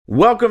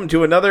Welcome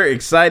to another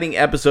exciting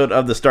episode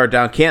of The Start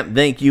Down. Can't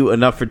thank you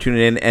enough for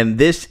tuning in, and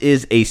this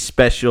is a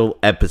special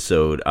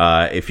episode.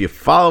 If you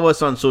follow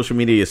us on social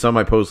media, you saw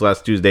my post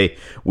last Tuesday.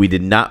 We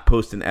did not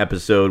post an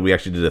episode. We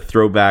actually did a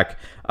throwback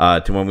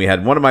to when we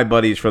had one of my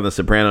buddies from The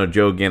Sopranos,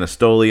 Joe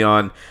Ganastoli,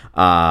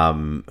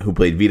 on, who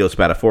played Vito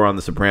Spatafora on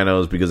The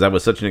Sopranos, because that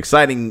was such an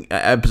exciting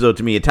episode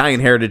to me.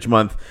 Italian Heritage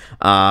Month.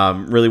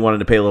 Really wanted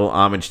to pay a little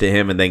homage to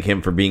him and thank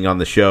him for being on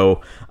the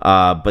show.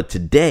 But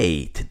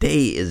today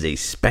is a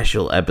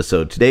special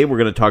episode. Today we're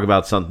going to talk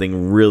about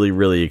something really,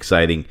 really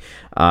exciting.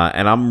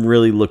 And I'm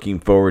really looking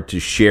forward to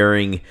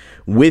sharing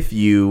with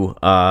you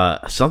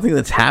something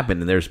that's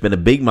happened. And there's been a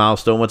big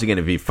milestone. Once again,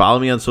 if you follow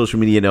me on social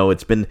media, you know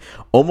it's been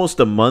almost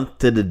a month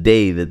to the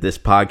day that this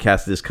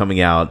podcast is coming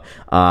out.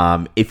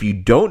 If you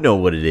don't know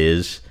what it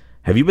is,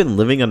 have you been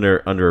living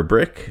under a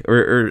brick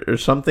or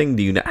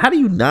something? How do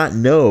you not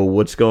know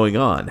what's going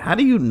on? How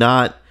do you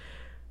not?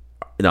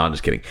 No, I'm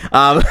just kidding.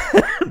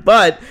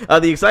 But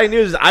the exciting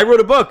news is I wrote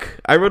a book.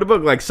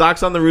 Like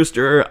Socks on the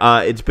Rooster.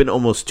 It's been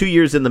almost 2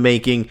 years in the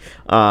making,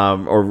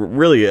 or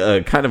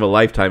really kind of a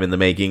lifetime in the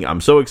making.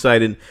 I'm so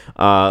excited.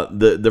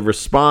 The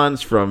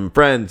response from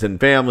friends and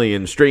family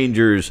and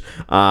strangers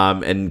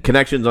and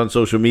connections on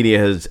social media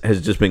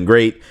has just been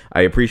great.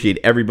 I appreciate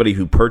everybody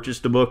who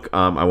purchased the book.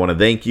 I want to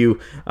thank you.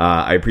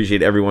 I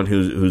appreciate everyone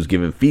who's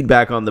given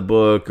feedback on the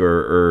book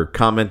or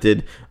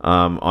commented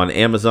on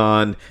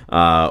Amazon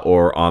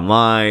or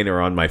online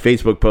or on my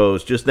Facebook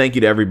post. Just thank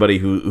you to everybody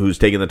who's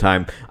taken the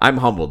time. I'm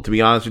humbled. To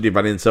be honest with you, if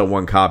I didn't sell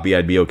one copy,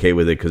 I'd be okay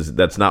with it, because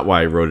that's not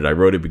why I wrote it. I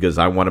wrote it because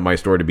I wanted my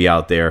story to be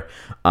out there,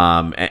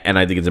 and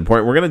I think it's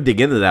important. We're going to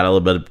dig into that a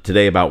little bit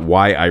today about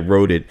why I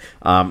wrote it,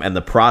 and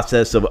the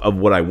process of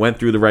what I went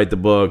through to write the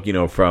book,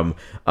 from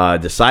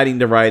deciding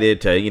to write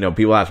it to,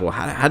 people ask, well,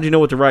 how'd you know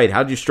what to write?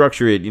 How'd you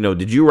structure it?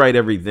 Did you write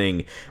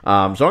everything? So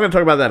I'm going to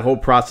talk about that whole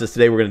process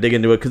today. We're going to dig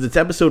into it because it's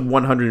episode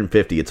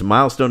 150. It's a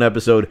milestone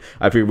episode.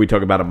 I figured we'd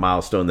talk about a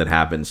milestone that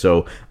happened.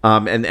 So,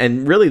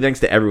 and really thanks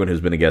to everyone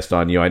who's been a guest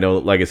on. I know,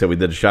 like I said, we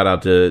did a shout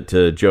out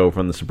to Joe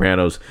from The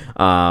Sopranos,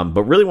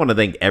 but really want to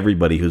thank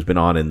everybody who's been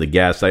on and the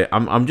guests.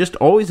 I'm just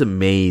always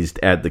amazed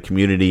at the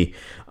community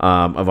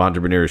of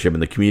entrepreneurship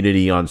and the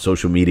community on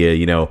social media.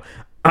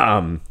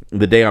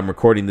 The day I'm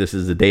recording this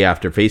is the day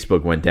after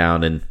Facebook went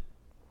down, and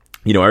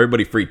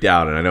everybody freaked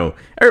out, and I know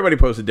everybody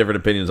posted different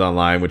opinions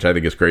online, which I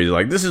think is crazy.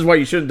 Like, this is why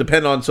you shouldn't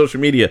depend on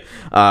social media,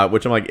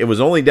 which I'm like, it was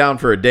only down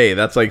for a day.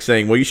 That's like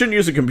saying, well, you shouldn't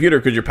use a computer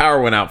because your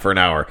power went out for an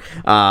hour.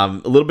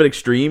 A little bit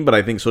extreme, but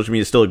I think social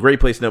media is still a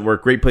great place to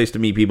network, great place to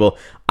meet people.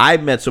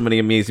 I've met so many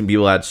amazing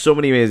people, had so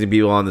many amazing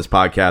people on this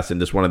podcast, and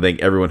just want to thank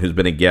everyone who's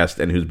been a guest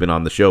and who's been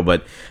on the show.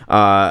 But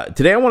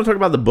today I want to talk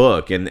about the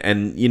book, and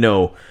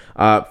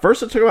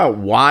first, let's talk about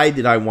why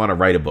did I want to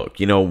write a book?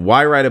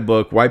 Why write a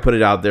book? Why put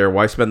it out there?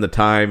 Why spend the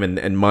time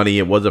and money?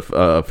 It was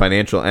a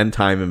financial and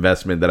time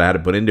investment that I had to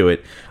put into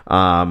it.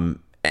 And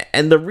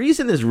the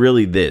reason is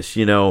really this,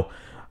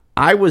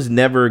 I was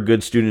never a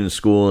good student in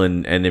school,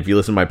 and if you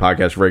listen to my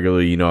podcast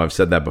regularly, I've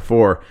said that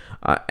before.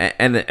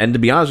 And to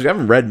be honest with you, I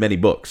haven't read many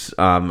books.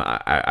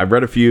 I've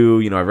read a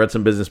few. I've read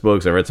some business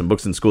books. I read some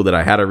books in school that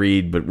I had to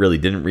read, but really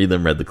didn't read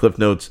them. Read the Cliff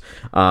Notes.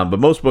 But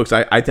most books,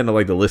 I tend to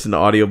like to listen to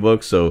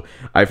audiobooks. So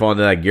I fall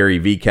into that Gary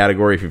Vee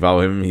category. If you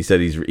follow him, he said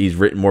he's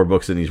written more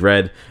books than he's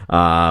read.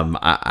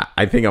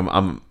 I think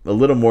I'm a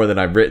little more than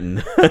I've written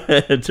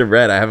to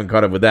read. I haven't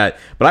caught up with that,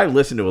 but I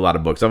listen to a lot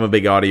of books. I'm a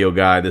big audio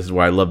guy. This is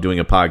why I love doing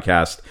a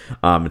podcast.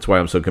 It's why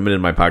I'm so committed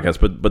to my podcast.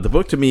 But the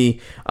book, to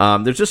me,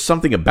 there's just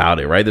something about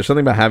it, right? There's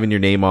something about having your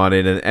name on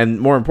it,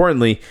 and more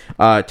importantly,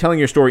 telling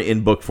your story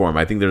in book form.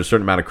 I think there's a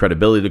certain amount of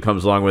credibility that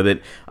comes along with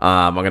it.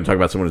 I'm going to talk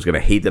about someone who's going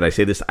to hate that I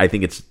say this. I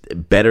think it's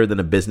better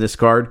than a business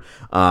card.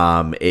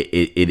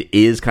 It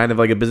is kind of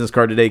like a business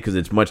card today, because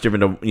it's much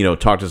different to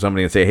talk to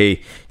somebody and say,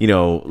 hey,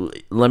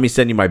 let me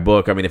send you my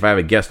book. I mean, if I have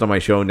a guest on my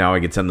show now, I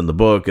can send them the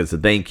book as a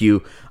thank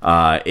you.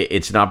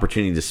 It's an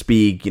opportunity to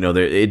speak.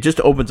 It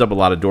just opens up a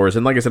lot of doors.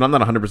 And like I said, I'm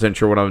not 100%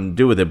 sure what I'm going to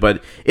do with it,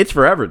 but it's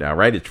forever now,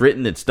 right? It's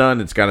written, it's done,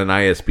 it's got an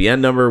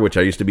ISBN number, which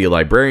I used to be a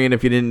librarian,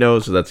 if you didn't know,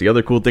 so that's the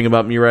other cool thing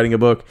about me writing a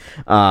book.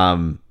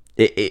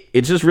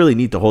 It's just really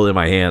neat to hold it in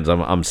my hands.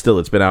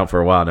 It's been out for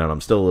a while now, and I'm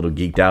still a little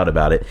geeked out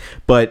about it.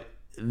 But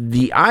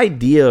the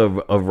idea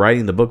of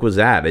writing the book was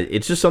that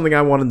it's just something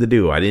I wanted to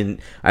do. I don't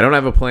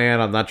have a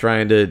plan. I'm not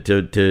trying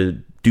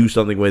to do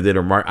something with it,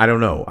 or I don't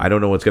know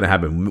what's going to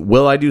happen.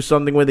 Will I do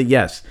something with it?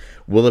 Yes.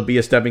 Will it be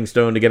a stepping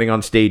stone to getting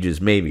on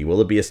stages? Maybe.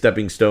 Will it be a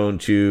stepping stone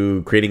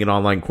to creating an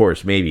online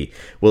course? Maybe.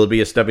 Will it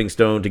be a stepping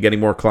stone to getting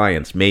more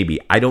clients? Maybe.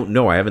 I don't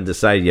know. I haven't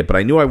decided yet, but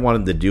I knew I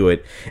wanted to do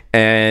it.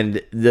 And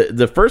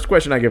the first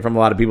question I get from a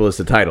lot of people is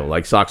the title,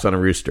 like Socks on a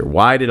Rooster.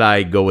 Why did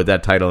I go with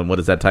that title, and what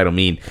does that title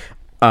mean?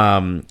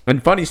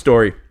 And funny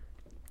story,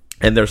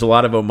 And there's a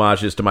lot of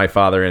homages to my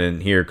father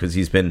in here because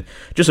he's been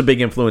just a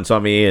big influence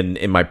on me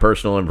in my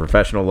personal and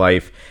professional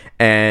life.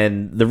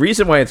 And the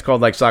reason why it's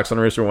called Like Socks on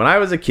a Rooster, when I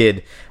was a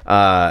kid,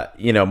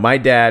 my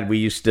dad, we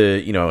used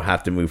to,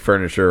 have to move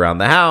furniture around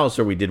the house,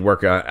 or we did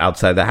work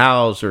outside the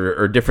house,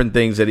 or different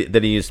things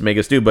that he used to make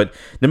us do. But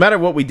no matter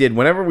what we did,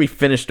 whenever we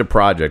finished a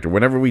project or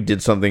whenever we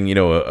did something,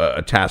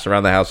 a task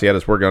around the house he had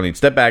us working on, he'd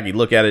step back, he'd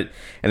look at it,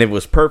 and if it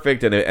was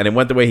perfect and it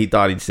went the way he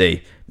thought, he'd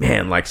say,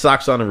 "Man, like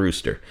socks on a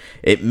rooster."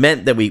 It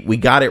meant that we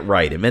got it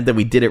right. It meant that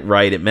we did it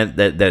right. It meant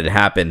that it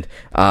happened.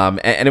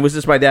 And it was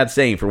just my dad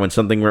saying for when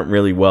something went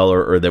really well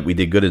or that we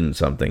did good in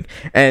something.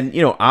 And,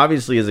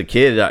 obviously as a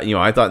kid,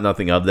 I thought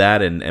nothing of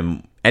that.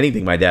 And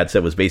anything my dad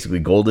said was basically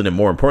golden. And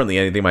more importantly,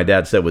 anything my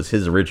dad said was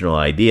his original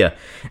idea.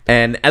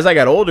 And as I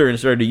got older and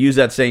started to use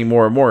that saying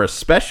more and more,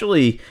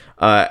 especially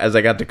as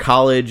I got to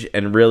college,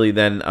 and really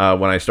then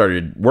when I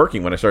started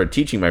working, when I started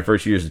teaching, my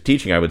first years of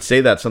teaching, I would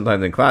say that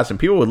sometimes in class, and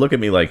people would look at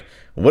me like,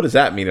 "What does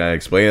that mean?" And I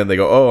explain it, and they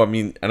go, "Oh, I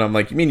mean," and I'm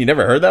like, "You mean you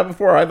never heard that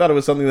before? I thought it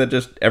was something that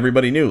just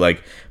everybody knew.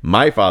 Like,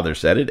 my father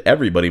said it.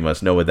 Everybody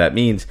must know what that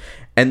means."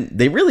 And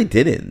they really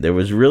didn't. There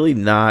was really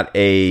not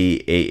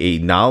a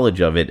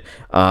knowledge of it.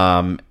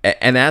 And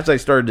as I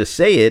started to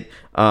say it,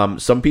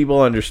 some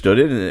people understood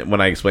it, and when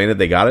I explained it,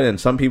 they got it. And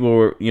some people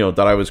were,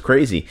 thought I was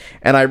crazy.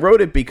 And I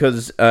wrote it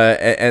because,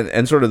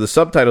 and sort of the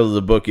subtitle of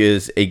the book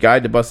is "A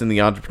Guide to Busting the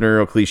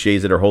Entrepreneurial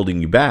Cliches That Are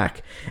Holding You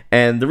Back."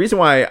 And the reason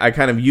why I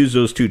kind of use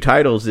those two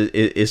titles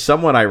is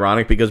somewhat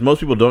ironic, because most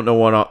people don't know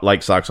what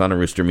Like Socks on a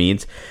Rooster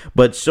means,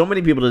 but so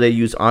many people today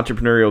use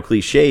entrepreneurial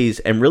cliches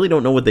and really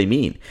don't know what they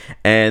mean.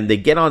 And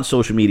they get on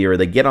social media or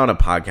they get on a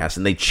podcast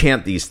and they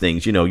chant these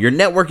things, your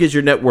network is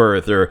your net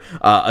worth, or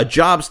a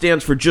job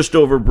stands for just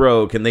over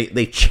broke. And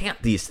they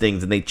chant these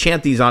things and they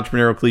chant these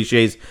entrepreneurial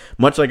cliches,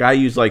 much like I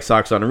use Like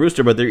Socks on a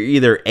Rooster, but they're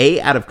either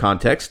A, out of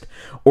context,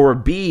 or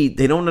B,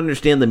 they don't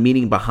understand the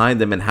meaning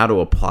behind them and how to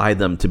apply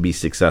them to be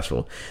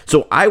successful.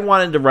 So I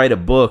wanted to write a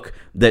book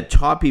that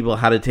taught people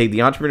how to take the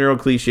entrepreneurial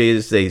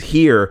cliches they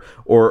hear,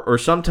 or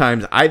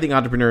sometimes I think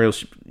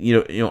entrepreneurship,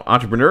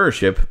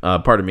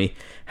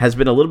 has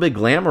been a little bit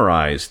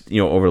glamorized,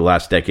 over the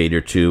last decade or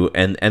two,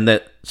 and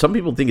that some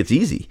people think it's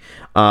easy.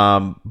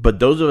 But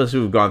those of us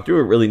who have gone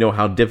through it really know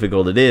how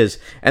difficult it is.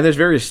 And there's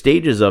various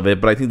stages of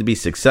it, but I think to be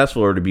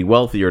successful or to be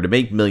wealthy or to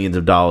make millions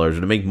of dollars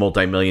or to make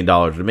multi-million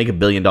dollars or to make $1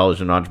 billion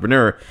as an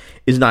entrepreneur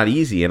is not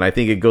easy. And I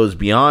think it goes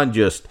beyond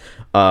just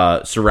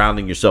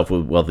surrounding yourself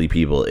with wealthy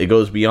people. It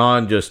goes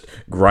beyond just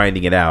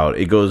grinding it out.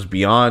 It goes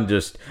beyond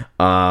just,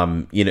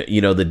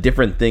 the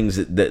different things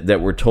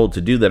that we're told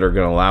to do that are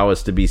going to allow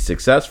us to be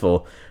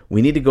successful.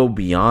 We need to go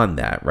beyond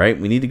that, right?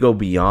 We need to go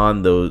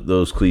beyond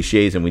those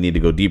cliches, and we need to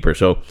go deeper.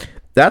 So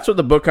that's what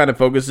the book kind of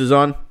focuses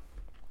on.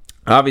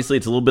 Obviously,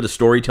 it's a little bit of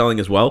storytelling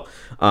as well.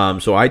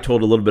 So I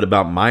told a little bit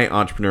about my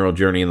entrepreneurial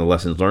journey and the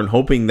lessons learned,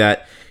 hoping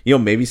that,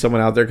 maybe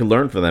someone out there could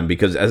learn from them.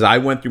 Because as I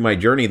went through my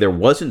journey, there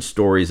wasn't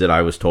stories that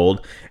I was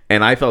told.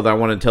 And I felt I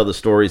wanted to tell the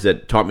stories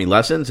that taught me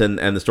lessons and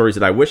the stories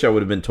that I wish I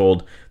would have been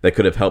told that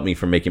could have helped me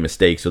from making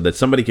mistakes, so that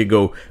somebody could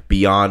go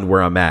beyond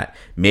where I'm at.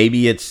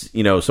 Maybe it's,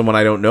 someone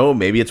I don't know.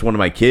 Maybe it's one of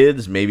my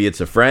kids. Maybe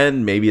it's a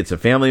friend. Maybe it's a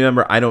family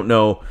member. I don't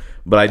know.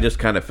 But I just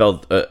kind of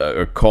felt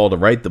a call to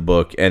write the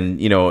book. And,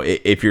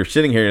 if you're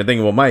sitting here and you're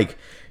thinking, well, Mike,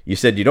 you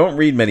said you don't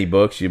read many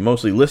books. You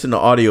mostly listen to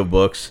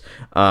audiobooks.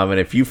 And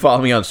if you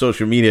follow me on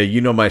social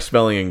media, my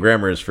spelling and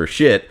grammar is for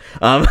shit.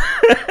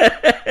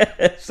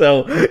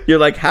 So you're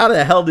like, how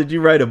the hell did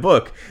you write a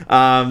book?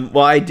 Well,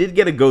 I did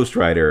get a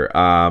ghostwriter.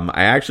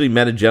 I actually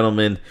met a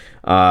gentleman.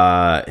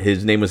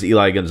 His name was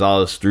Eli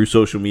Gonzalez through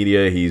social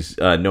media. He's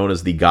known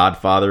as the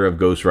godfather of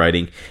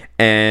ghostwriting.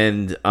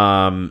 And,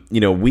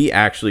 we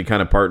actually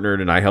kind of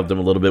partnered, and I helped him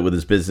a little bit with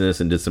his business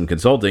and did some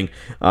consulting.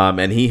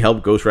 And he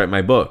helped ghostwrite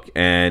my book.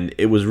 And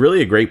it was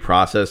really a great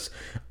process.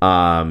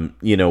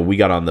 We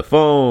got on the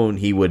phone.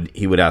 He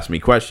would ask me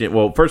questions.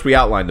 Well, first we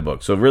outlined the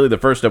book. So really the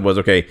first step was,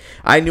 okay,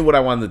 I knew what I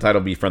wanted the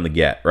title to be from the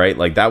get, right?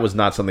 Like, that was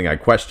not something I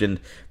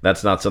questioned.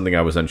 That's not something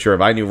I was unsure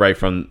of. I knew right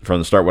from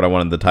the start what I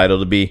wanted the title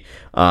to be.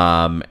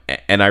 And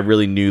I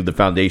really knew the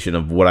foundation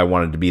of what I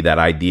wanted to be, that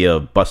idea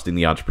of busting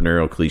the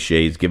entrepreneurial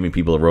cliches, giving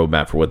people a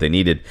roadmap for what they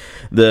needed.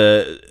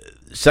 The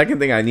second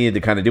thing I needed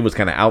to kind of do was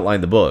kind of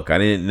outline the book. I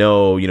didn't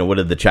know, what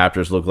did the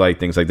chapters look like,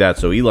 things like that.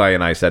 So Eli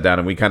and I sat down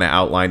and we kind of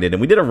outlined it,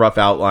 and we did a rough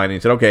outline, and he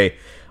said, okay,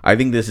 I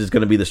think this is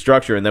going to be the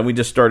structure. And then we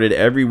just started,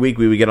 every week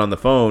we would get on the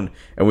phone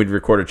and we'd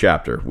record a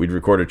chapter.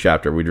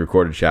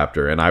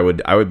 And I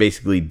would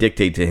basically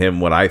dictate to him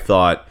what I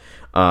thought,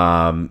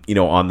 on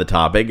the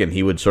topic, and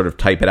he would sort of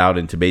type it out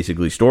into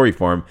basically story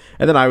form.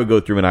 And then I would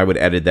go through and I would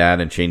edit that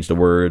and change the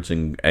words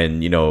and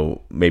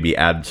maybe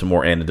add some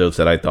more anecdotes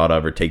that I thought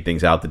of, or take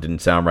things out that didn't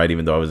sound right,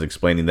 even though I was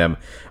explaining them,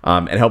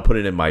 and help put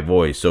it in my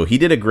voice. So he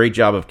did a great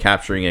job of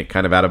capturing it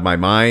kind of out of my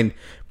mind,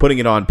 putting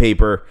it on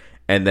paper,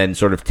 and then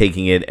sort of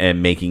taking it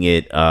and making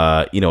it,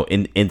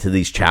 into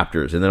these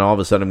chapters. And then all of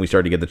a sudden we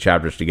started to get the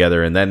chapters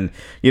together. And then,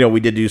 we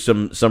did do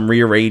some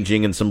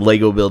rearranging and some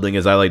Lego building,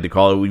 as I like to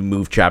call it. We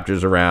moved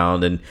chapters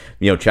around, and,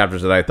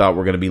 chapters that I thought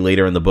were going to be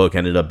later in the book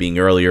ended up being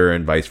earlier,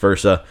 and vice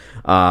versa.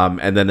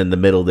 And then in the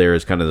middle there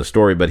is kind of the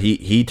story. But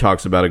he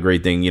talks about a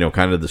great thing,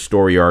 kind of the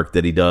story arc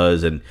that he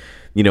does, and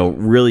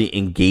really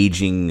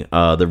engaging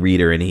the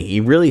reader, and he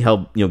really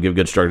helped give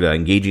good structure to that,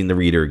 engaging the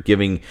reader,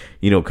 giving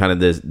kind of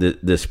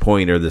this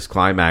point or this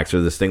climax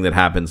or this thing that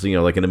happens,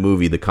 like in a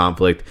movie, the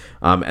conflict,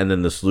 and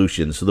then the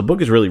solution. So the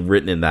book is really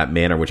written in that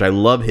manner, which I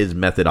love his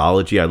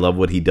methodology. I love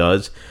what he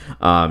does.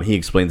 He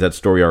explains that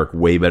story arc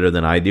way better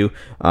than I do.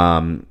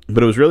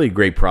 But it was really a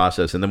great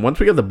process. And then once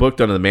we got the book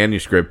done in the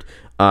manuscript,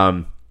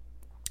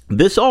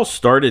 this all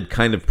started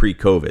kind of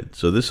pre-COVID.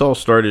 So this all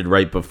started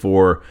right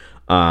before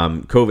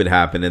COVID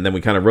happened, and then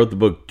we kind of wrote the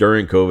book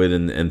during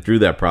COVID and through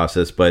that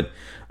process. But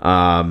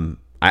I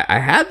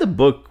had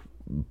the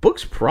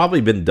book's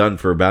probably been done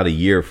for about a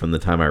year from the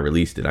time I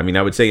released it. I mean,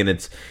 I would say in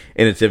its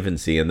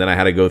infancy, and then I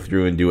had to go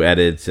through and do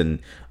edits, and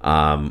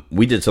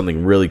we did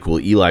something really cool.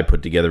 Eli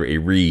put together a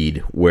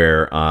read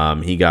where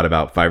he got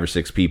about 5 or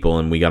 6 people,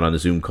 and we got on a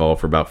Zoom call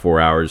for about 4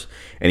 hours,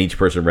 and each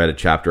person read a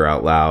chapter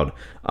out loud.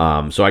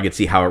 So I could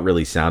see how it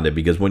really sounded,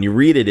 because when you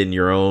read it in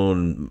your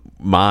own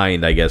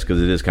mind, I guess,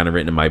 because it is kind of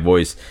written in my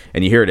voice,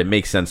 and you hear it, it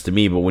makes sense to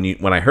me. But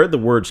when I heard the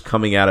words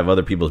coming out of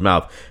other people's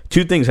mouth,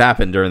 2 things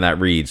happened during that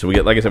read. So we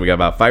got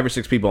about 5 or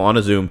 6 people on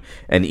a Zoom,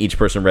 and each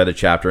person read a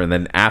chapter, and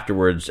then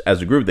afterwards,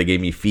 as a group, they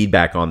gave me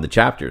feedback on the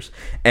chapters.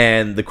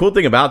 And the cool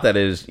thing about that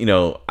is,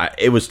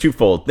 it was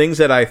twofold. Things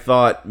that I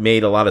thought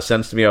made a lot of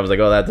sense to me, I was like,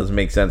 oh, that doesn't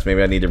make sense,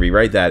 maybe I need to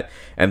rewrite that.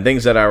 And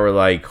things that I were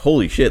like,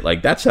 holy shit,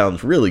 like that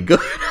sounds really good.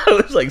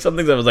 I was like, some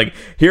things I was like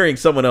hearing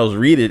someone else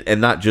read it and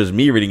not just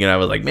me reading it. I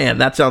was like, man,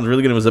 that sounds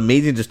really good. It was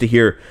amazing just to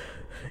hear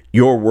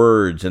your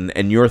words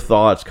and your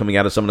thoughts coming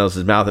out of someone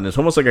else's mouth. And it's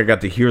almost like I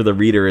got to hear the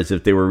reader as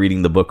if they were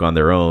reading the book on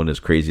their own, as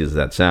crazy as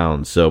that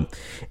sounds. So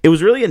it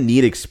was really a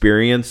neat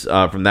experience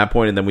from that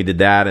point. And then we did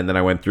that. And then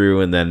I went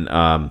through, and then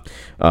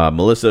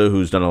Melissa,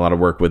 who's done a lot of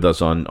work with us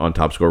on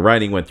Top Score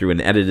Writing, went through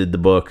and edited the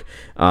book.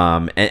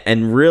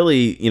 And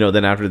really,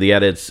 then after the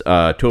edits,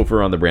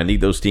 Topher on the Brand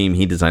Ethos team,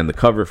 he designed the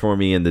cover for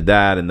me and did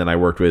that. And then I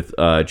worked with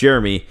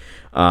Jeremy,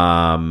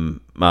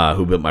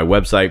 who built my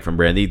website from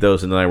Brand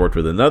Ethos, and then I worked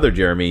with another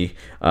Jeremy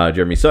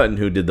Sutton,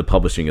 who did the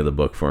publishing of the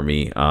book for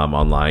me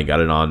online.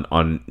 Got it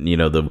on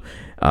the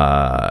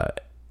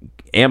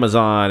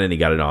Amazon, and he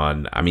got it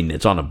on, I mean,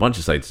 it's on a bunch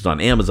of sites. It's on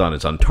Amazon,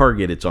 it's on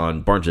Target, it's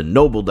on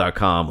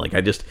barnesandnoble.com. Like,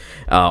 I just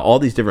all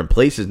these different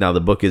places now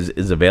the book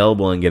is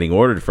available and getting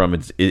ordered from.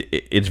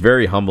 It's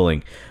very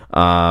humbling.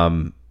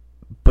 But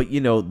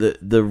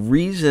the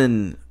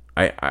reason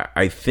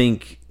I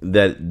think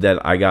that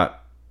I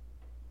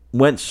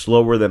went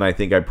slower than I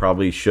think I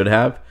probably should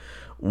have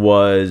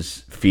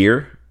was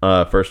fear.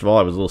 First of all,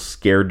 I was a little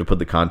scared to put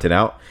the content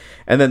out.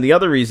 And then the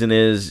other reason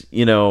is,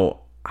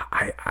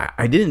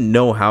 I didn't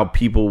know how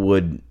people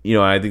would,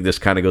 I think this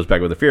kind of goes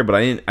back with the fear, but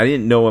I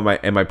didn't know,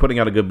 am I putting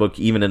out a good book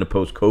even in a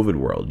post-COVID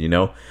world?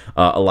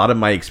 A lot of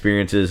my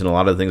experiences and a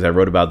lot of the things I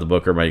wrote about the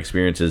book are my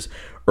experiences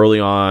early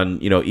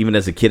on, even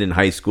as a kid in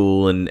high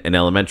school and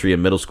elementary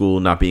and middle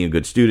school, not being a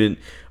good student,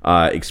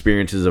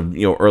 experiences of,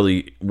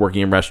 early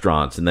working in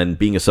restaurants, and then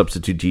being a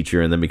substitute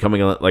teacher, and then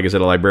becoming, like I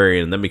said, a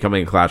librarian, and then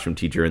becoming a classroom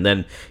teacher, and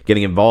then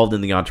getting involved in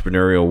the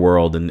entrepreneurial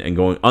world and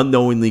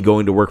unknowingly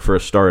going to work for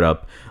a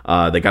startup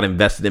that got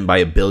invested in by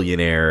a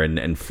billionaire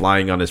and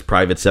flying on his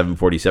private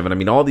 747. I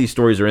mean, all these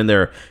stories are in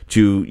there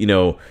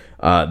to,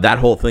 that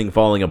whole thing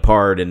falling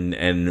apart and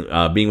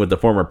being with the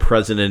former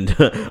president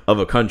of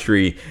a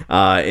country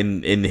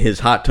in his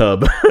hot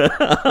tub,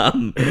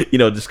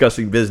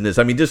 discussing business.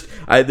 I mean,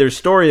 there's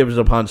stories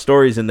upon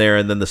stories in there,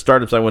 and then the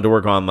startups I went to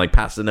work on, like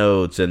Pass the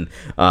Notes, and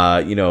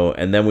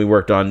and then we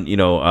worked on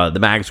the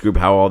Mags Group,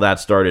 how all that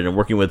started, and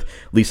working with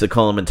Lisa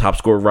Cullum and Top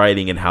Score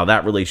Writing, and how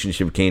that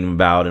relationship came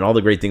about, and all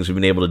the great things we've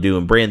been able to do,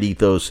 and Brand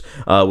Ethos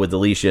with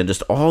Alicia, and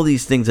just all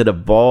these things that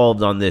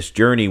evolved on this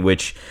journey,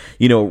 which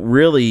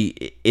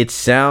really it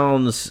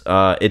sounds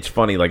it's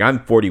funny, like I'm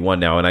 41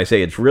 now, and I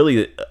say it's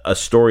really a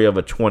story of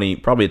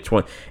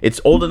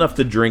it's old enough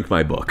to drink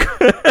my book.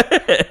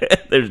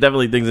 There's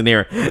definitely things in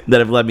here that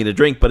have led me to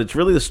drink, but it's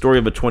really the story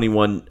of a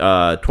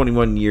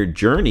 21 year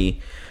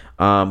journey.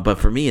 But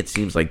for me, it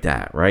seems like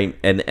that, right?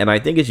 And I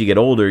think as you get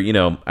older,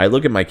 I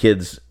look at my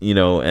kids,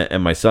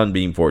 and my son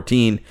being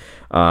 14,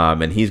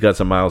 and he's got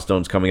some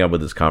milestones coming up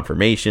with his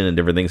confirmation and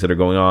different things that are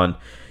going on.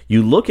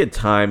 You look at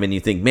time and you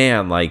think,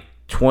 man, like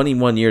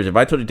 21 years, if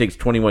I told you it takes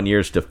 21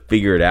 years to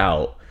figure it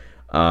out,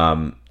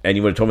 and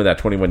you would have told me that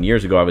 21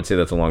 years ago, I would say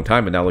that's a long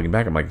time. But now looking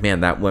back, I'm like, man,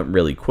 that went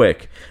really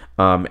quick.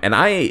 And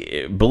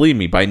I, believe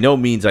me, by no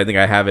means I think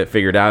I have it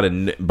figured out,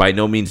 and by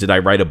no means did I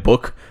write a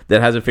book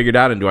that has it figured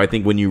out, and do I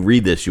think when you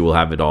read this you will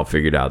have it all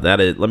figured out. That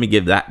is, let me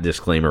give that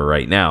disclaimer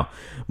right now.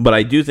 But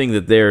I do think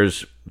that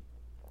there's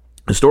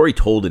a story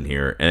told in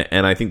here,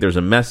 and I think there's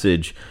a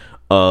message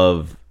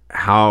of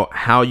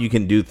how you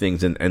can do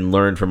things and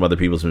learn from other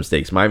people's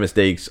mistakes, my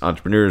mistakes,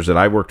 entrepreneurs that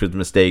I worked with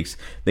mistakes,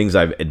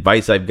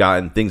 advice I've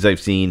gotten, things I've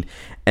seen.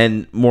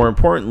 And more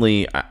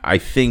importantly, I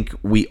think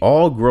we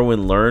all grow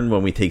and learn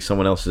when we take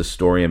someone else's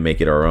story and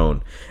make it our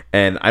own.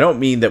 And I don't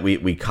mean that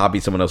we copy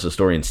someone else's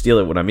story and steal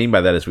it. What I mean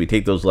by that is we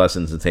take those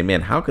lessons and say,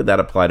 man, how could that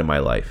apply to my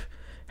life?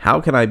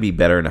 How can I be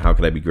better and how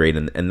can I be great?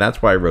 And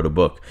that's why I wrote a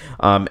book.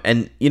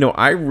 And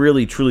I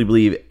really, truly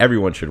believe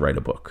everyone should write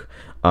a book.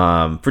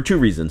 For two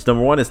reasons.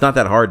 Number one, it's not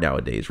that hard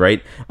nowadays,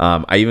 right?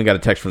 I even got a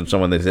text from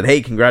someone that said,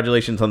 hey,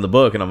 congratulations on the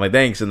book. And I'm like,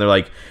 thanks. And they're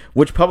like,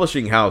 which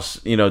publishing house,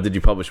 did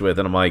you publish with?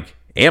 And I'm like,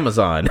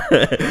 Amazon.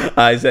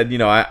 I said,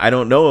 I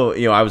don't know.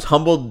 I was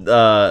humbled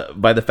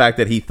by the fact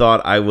that he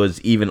thought I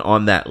was even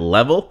on that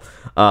level.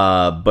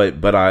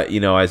 But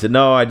I said,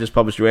 no, I just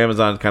published through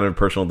Amazon. It's kind of a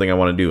personal thing I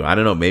want to do. I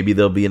don't know. Maybe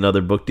there'll be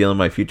another book deal in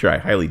my future. I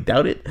highly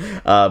doubt it.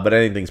 But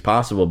anything's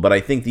possible. But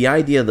I think the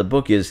idea of the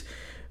book is,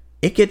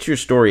 it gets your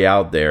story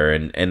out there,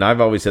 and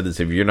I've always said this,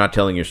 if you're not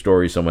telling your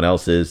story, someone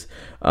else is,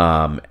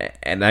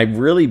 and I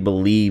really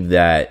believe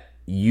that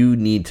you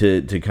need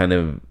to kind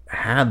of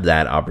have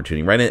that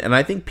opportunity, right? And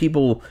I think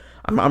people,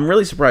 I'm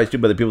really surprised too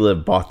by the people that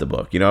have bought the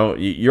book.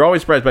 You're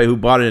always surprised by who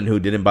bought it and who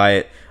didn't buy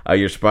it.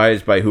 You're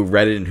surprised by who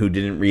read it and who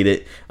didn't read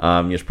it.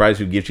 You're surprised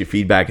who gives you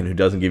feedback and who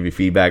doesn't give you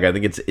feedback. I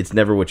think it's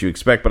never what you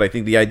expect, but I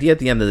think the idea at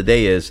the end of the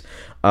day is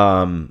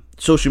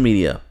social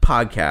media,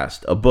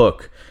 podcast, a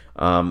book.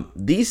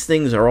 These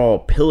things are all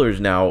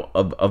pillars now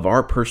of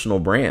our personal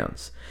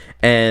brands.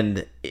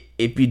 And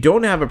if you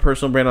don't have a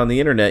personal brand on the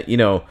internet,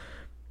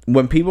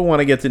 when people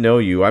want to get to know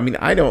you, I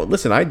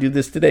do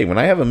this today. When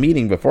I have a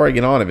meeting, before I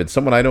get on, if it's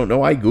someone I don't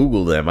know, I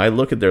Google them. I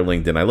look at their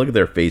LinkedIn. I look at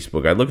their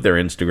Facebook. I look at their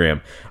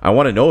Instagram. I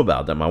want to know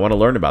about them. I want to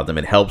learn about them.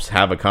 It helps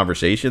have a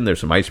conversation. There's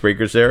some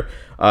icebreakers there,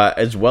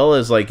 as well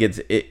as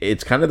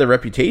it's kind of the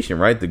reputation,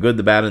 right? The good,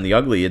 the bad, and the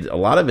ugly. A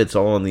lot of it's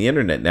all on the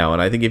internet now.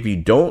 And I think if you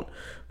don't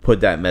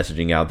put that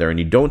messaging out there and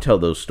you don't tell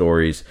those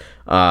stories,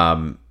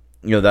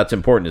 that's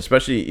important.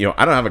 Especially,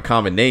 I don't have a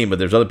common name, but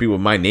there's other people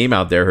with my name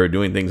out there who are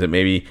doing things that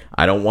maybe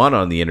I don't want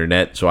on the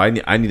internet. So I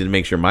need to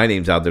make sure my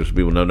name's out there so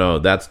people know, no,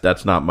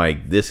 that's not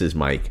Mike. This is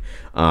Mike.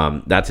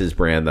 That's his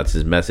brand. That's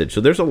his message. So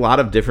there's a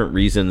lot of different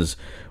reasons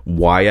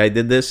why I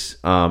did this.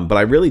 But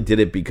I really did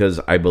it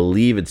because I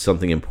believe it's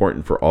something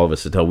important for all of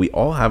us to tell. We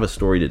all have a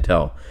story to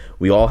tell.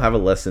 We all have a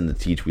lesson to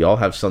teach. We all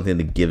have something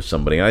to give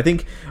somebody. And I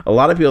think a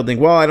lot of people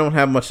think, well, I don't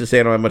have much to say.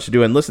 I don't have much to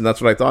do. And listen,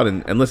 that's what I thought.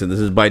 And listen, this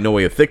is by no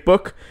way a thick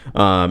book.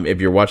 If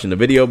you're watching the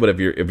video, but if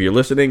you're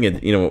listening,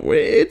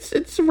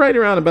 it's right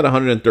around about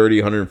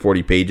 130,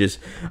 140 pages.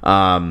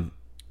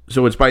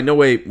 So it's by no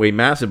way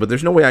massive, but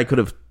there's no way I could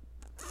have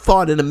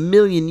thought in a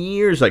million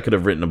years I could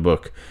have written a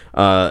book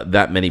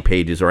that many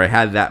pages, or I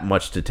had that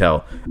much to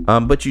tell.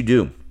 But you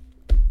do.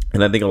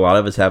 And I think a lot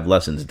of us have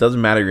lessons. It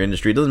doesn't matter your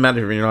industry. It doesn't matter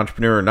if you're an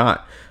entrepreneur or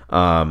not.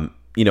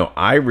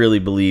 I really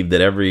believe that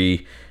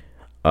every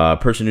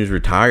person who's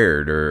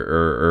retired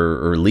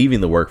or leaving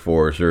the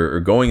workforce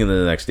or going into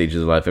the next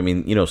stages of life,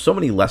 so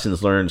many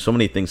lessons learned, so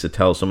many things to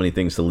tell, so many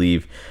things to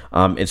leave.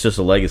 It's just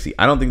a legacy.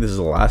 I don't think this is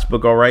the last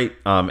book I'll write.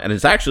 And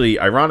it's actually,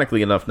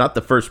 ironically enough, not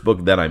the first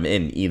book that I'm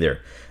in either.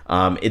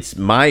 It's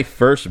my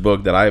first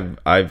book that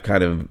I've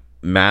kind of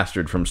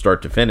mastered from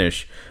start to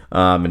finish,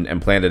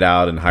 and planned it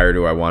out and hired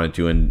who I wanted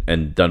to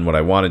and done what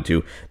I wanted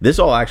to. This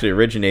all actually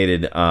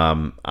originated,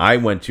 I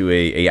went to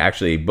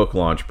a book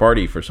launch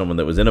party for someone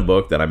that was in a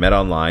book that I met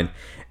online,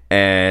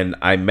 and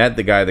I met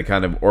the guy that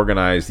kind of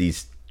organized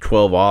these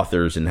 12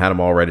 authors and had them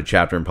all write a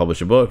chapter and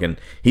publish a book, and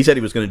he said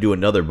he was going to do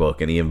another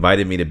book, and he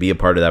invited me to be a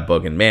part of that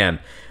book. And man,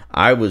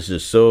 I was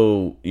just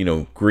so,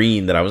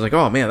 green that I was like,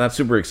 oh man, that's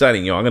super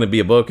exciting. I'm going to be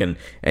a book. And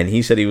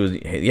he said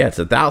it's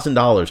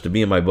 $1,000 to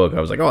be in my book.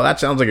 I was like, oh, that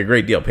sounds like a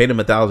great deal. Paid him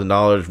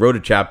 $1,000, wrote a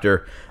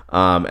chapter.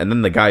 And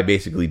then the guy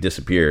basically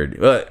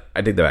disappeared.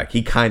 I take that back.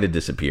 He kind of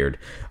disappeared.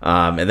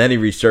 And then he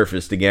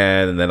resurfaced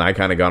again. And then I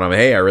kind of got on,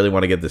 hey, I really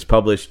want to get this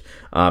published.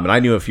 And I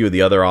knew a few of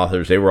the other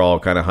authors. They were all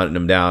kind of hunting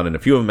him down. And a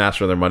few of them asked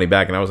for their money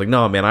back. And I was like,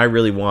 no, man, I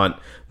really want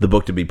the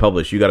book to be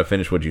published. You got to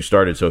finish what you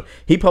started. So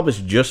he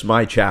published just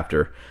my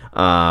chapter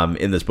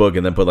in this book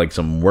and then put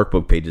some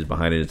workbook pages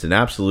behind it. It's an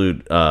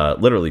absolute,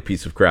 literally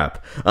piece of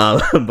crap.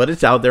 But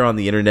it's out there on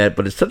the internet.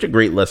 But it's such a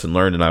great lesson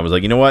learned. And I was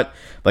like, you know what?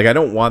 I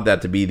don't want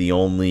that to be the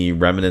only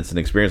remnants and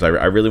experience. I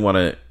really want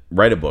to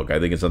write a book. I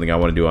think it's something I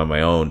want to do on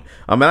my own.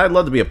 And I'd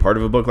love to be a part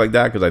of a book like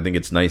that because I think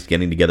it's nice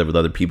getting together with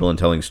other people and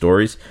telling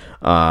stories.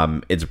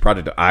 It's a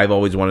project that I've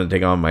always wanted to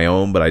take on my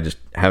own, but I just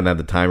haven't had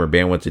the time or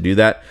bandwidth to do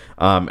that.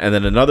 And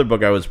then another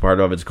book I was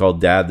part of, it's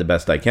called Dad, the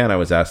Best I Can. I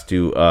was asked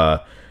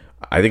to,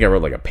 I think I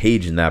wrote a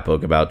page in that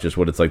book about just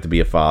what it's like to be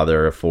a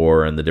father of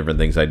four and the different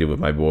things I do with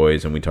my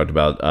boys. And we talked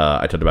about,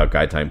 I talked about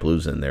Guy Time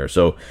Blues in there.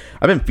 So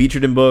I've been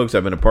featured in books.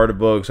 I've been a part of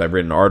books. I've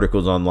written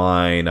articles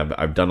online.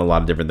 I've done a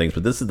lot of different things,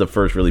 but this is the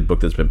first really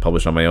book that's been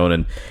published on my own.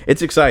 And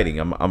it's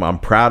exciting. I'm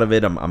proud of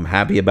it. I'm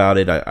happy about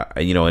it.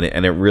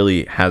 And it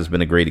really has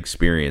been a great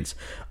experience.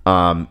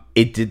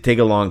 It did take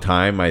a long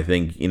time. I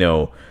think,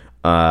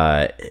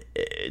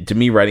 to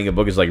me, writing a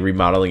book is like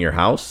remodeling your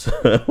house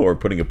or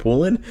putting a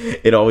pool in.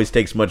 It always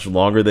takes much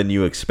longer than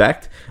you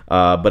expect.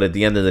 But at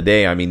the end of the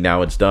day, I mean,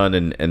 now it's done,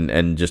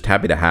 and just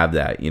happy to have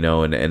that,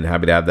 and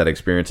happy to have that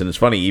experience. And it's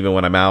funny, even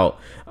when I'm out,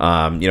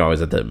 I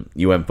was at the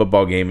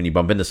football game, and you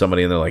bump into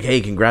somebody and they're like,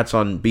 "Hey, congrats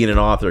on being an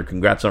author,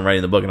 congrats on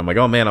writing the book." And I'm like,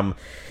 "Oh man,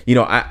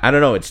 I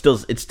don't know. It's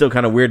still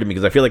kind of weird to me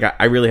because I feel like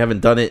I really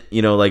haven't done it,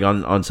 like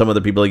on some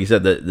other people, like you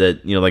said,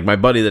 that like my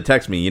buddy that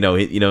texts me,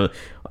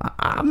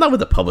 I'm not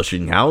with a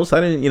publishing house. I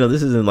didn't,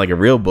 this isn't like a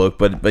real book,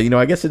 but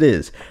I guess it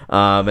is.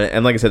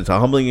 And like I said, it's a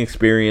humbling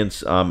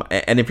experience.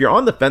 And if you're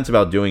on the fence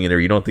about doing it, or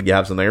you don't think you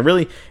have something, I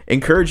really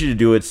encourage you to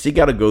do it. Seek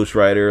out a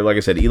ghostwriter. Like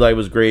I said, Eli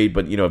was great,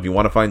 but if you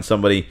want to find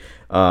somebody,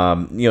 it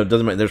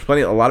doesn't matter. There's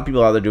a lot of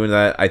people out there doing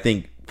that. I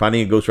think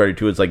finding a ghostwriter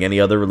too is like any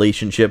other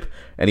relationship,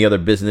 any other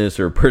business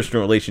or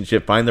personal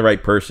relationship. Find the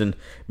right person.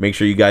 Make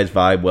sure you guys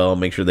vibe well.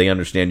 Make sure they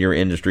understand your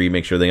industry.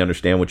 Make sure they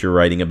understand what you're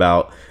writing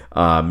about.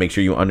 Make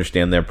sure you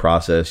understand their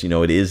process.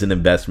 It is an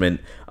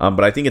investment,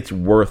 but I think it's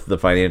worth the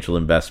financial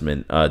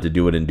investment to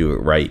do it and do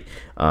it right.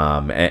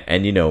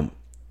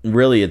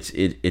 Really,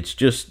 it's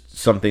just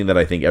something that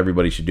I think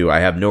everybody should do.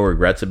 I have no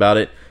regrets about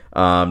it.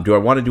 Do I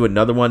want to do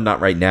another one? Not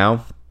right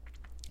now.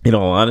 In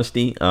all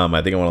honesty,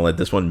 I think I want to let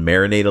this one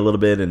marinate a little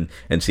bit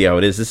and see how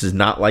it is. This is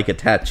not like a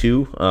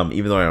tattoo,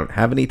 even though I don't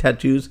have any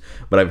tattoos.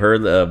 But I've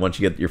heard once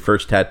you get your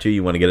first tattoo,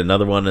 you want to get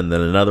another one, and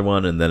then another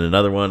one, and then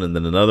another one, and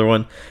then another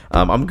one.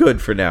 I'm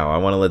good for now. I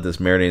want to let this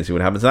marinate and see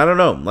what happens. And I don't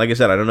know. Like I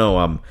said, I don't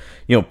know.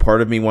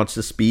 Part of me wants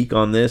to speak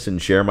on this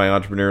and share my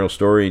entrepreneurial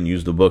story and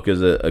use the book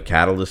as a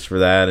catalyst for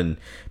that and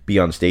be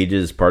on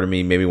stages. Part of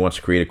me maybe wants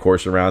to create a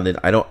course around it.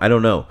 I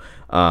don't know.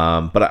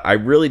 But I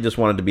really just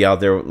wanted to be out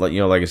there,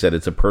 like I said,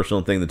 it's a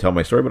personal thing to tell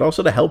my story, but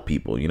also to help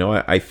people.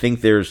 I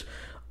think there's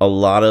a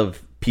lot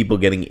of people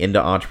getting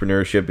into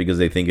entrepreneurship because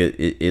they think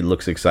it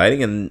looks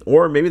exciting,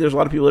 or maybe there's a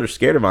lot of people that are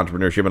scared of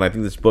entrepreneurship, and I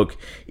think this book,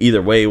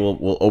 either way,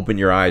 will open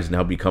your eyes and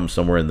help you come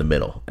somewhere in the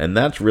middle. And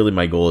that's really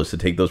my goal, is to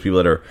take those people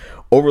that are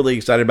overly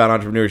excited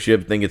about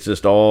entrepreneurship, think it's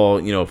just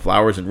all,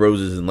 flowers and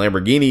roses and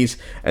Lamborghinis,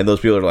 and those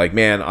people are like,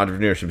 man,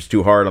 entrepreneurship is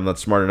too hard, I'm not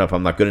smart enough,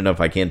 I'm not good enough,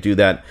 I can't do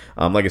that.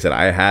 Like I said,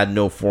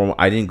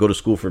 I didn't go to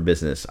school for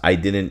business. I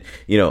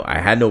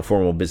had no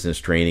formal business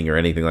training or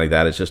anything like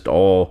that. It's just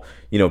all,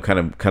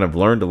 kind of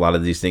learned a lot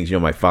of these things.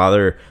 My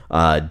father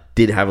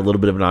did have a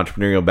little bit of an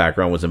entrepreneurial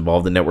background, was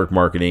involved in network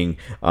marketing,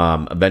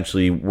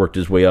 eventually worked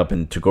his way up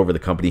and took over the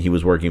company he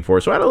was working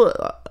for. So I had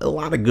a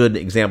lot of good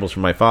examples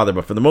from my father,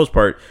 but for the most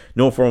part,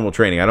 no formal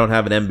training. I don't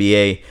have an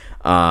MBA.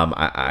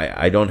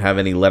 I don't have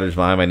any letters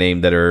behind my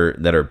name that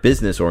are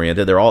business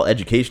oriented. They're all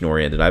education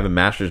oriented. I have a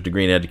master's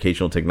degree in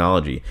educational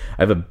technology.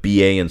 I have a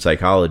BA in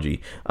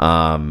psychology.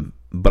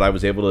 But I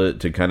was able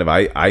to kind of,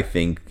 I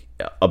think,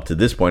 up to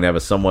this point, have a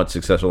somewhat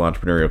successful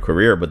entrepreneurial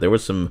career. But there were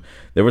some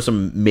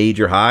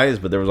major highs,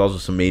 but there was also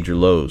some major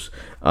lows.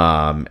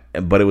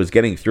 But it was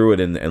getting through it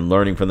and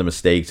learning from the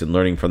mistakes and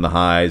learning from the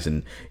highs,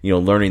 and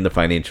learning the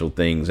financial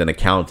things and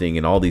accounting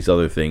and all these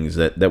other things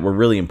that were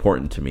really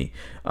important to me.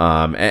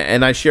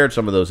 And I shared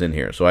some of those in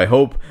here. So I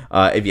hope,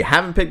 if you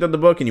haven't picked up the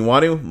book and you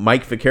want to,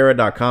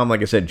 MikeFicara.com.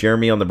 Like I said,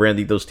 Jeremy on the Brand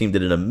Ethos team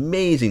did an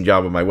amazing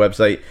job on my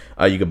website.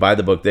 You could buy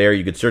the book there.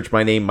 You could search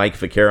my name, Mike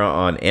Ficara,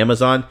 on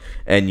Amazon,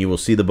 and you will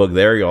see the book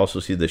there. You'll also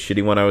see the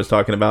shitty one I was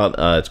talking about.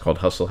 It's called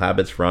Hustle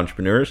Habits for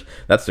Entrepreneurs.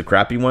 That's the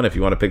crappy one. If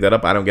you want to pick that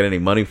up, I don't get any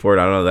money for it.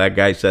 I don't know. That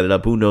guy set it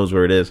up. Who knows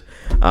where it is?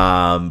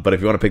 But if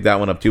you want to pick that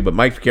one up too, but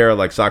Mike Ficara,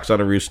 like socks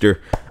on a rooster.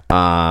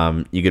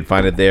 You could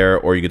find it there,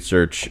 or you could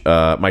search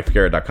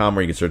MikeFicara.com,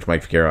 or you can search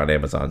Mike Ficara on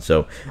Amazon.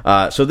 So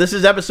this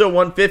is episode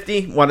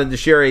 150. Wanted to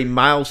share a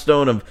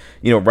milestone of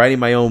writing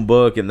my own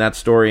book and that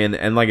story.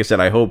 And like I said,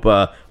 I hope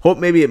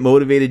maybe it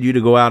motivated you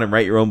to go out and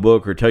write your own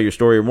book or tell your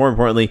story, or more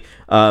importantly,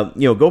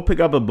 go pick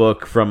up a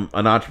book from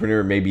an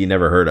entrepreneur maybe you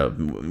never heard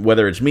of,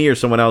 whether it's me or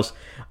someone else.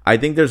 I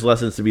think there's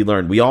lessons to be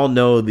learned. We all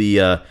know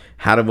the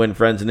How to Win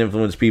Friends and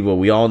Influence People.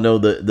 We all know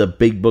the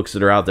big books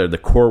that are out there, the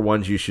core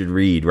ones you should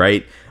read,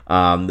 right?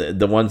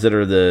 The ones that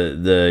are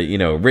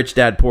the Rich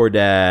Dad Poor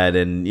Dad,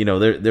 and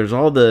there's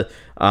all the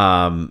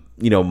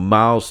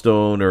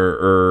milestone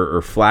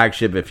or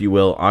flagship, if you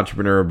will,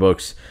 entrepreneur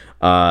books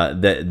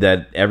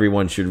that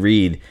everyone should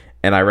read.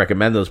 And I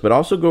recommend those, but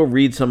also go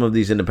read some of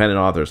these independent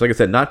authors. Like I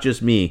said, not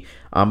just me,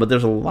 but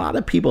there's a lot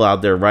of people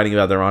out there writing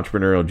about their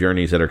entrepreneurial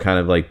journeys that are kind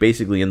of like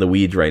basically in the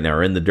weeds right now,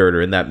 or in the dirt,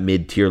 or in that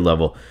mid-tier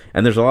level.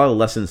 And there's a lot of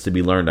lessons to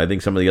be learned. I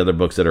think some of the other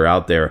books that are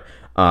out there,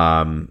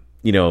 the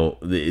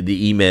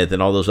E-Myth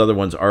and all those other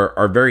ones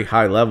are very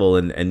high level,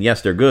 and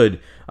yes, they're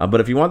good.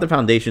 But if you want the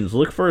foundations,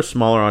 look for a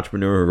smaller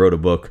entrepreneur who wrote a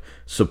book,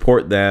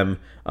 support them,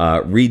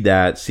 read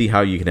that, see how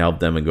you can help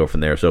them, and go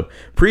from there. So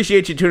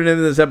appreciate you tuning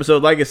into this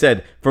episode. Like I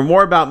said, for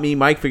more about me,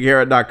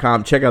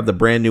 MikeFicara.com. Check out the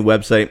brand new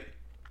website.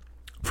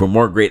 For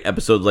more great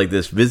episodes like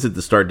this, visit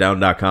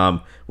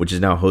thestartdown.com, which is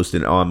now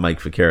hosted on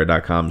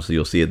MikeFicara.com, so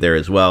you'll see it there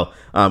as well.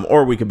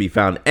 Or we can be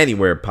found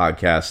anywhere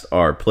podcasts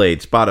are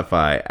played.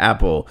 Spotify,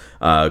 Apple,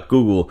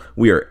 Google.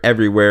 We are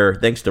everywhere.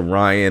 Thanks to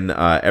Ryan,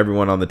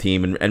 everyone on the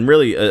team, and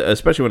really,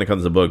 especially when it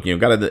comes to the book,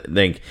 got to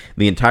thank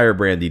the entire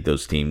Brand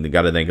Ethos team.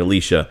 Got to thank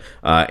Alicia,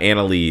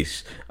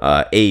 Annalise,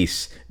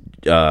 Ace,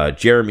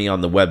 Jeremy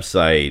on the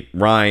website,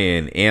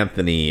 Ryan,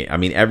 Anthony. I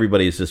mean,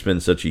 everybody's just been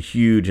such a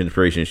huge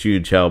inspiration,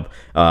 huge help.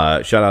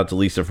 Shout out to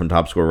Lisa from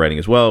Top Score Writing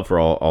as well for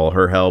all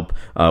her help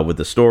with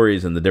the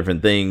stories and the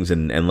different things,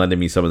 and lending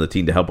me some of the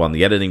team to help on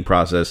the editing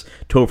process.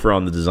 Topher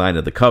on the design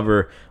of the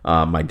cover.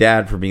 My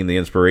dad for being the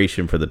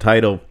inspiration for the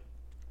title.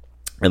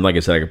 And like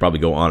I said, I could probably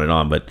go on and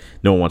on, but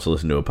no one wants to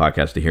listen to a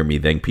podcast to hear me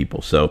thank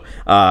people. So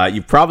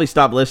you've probably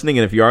stopped listening,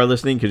 and if you are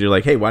listening because you're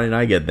like, hey, why didn't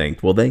I get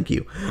thanked? Well, thank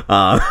you.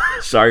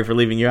 Sorry for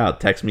leaving you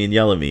out. Text me and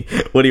yell at me.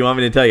 What do you want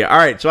me to tell you? All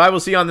right, so I will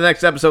see you on the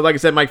next episode. Like I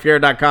said,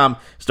 MikeFicara.com,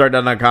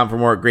 startdown.com for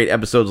more great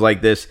episodes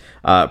like this.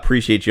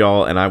 Appreciate you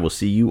all, and I will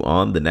see you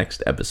on the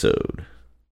next episode.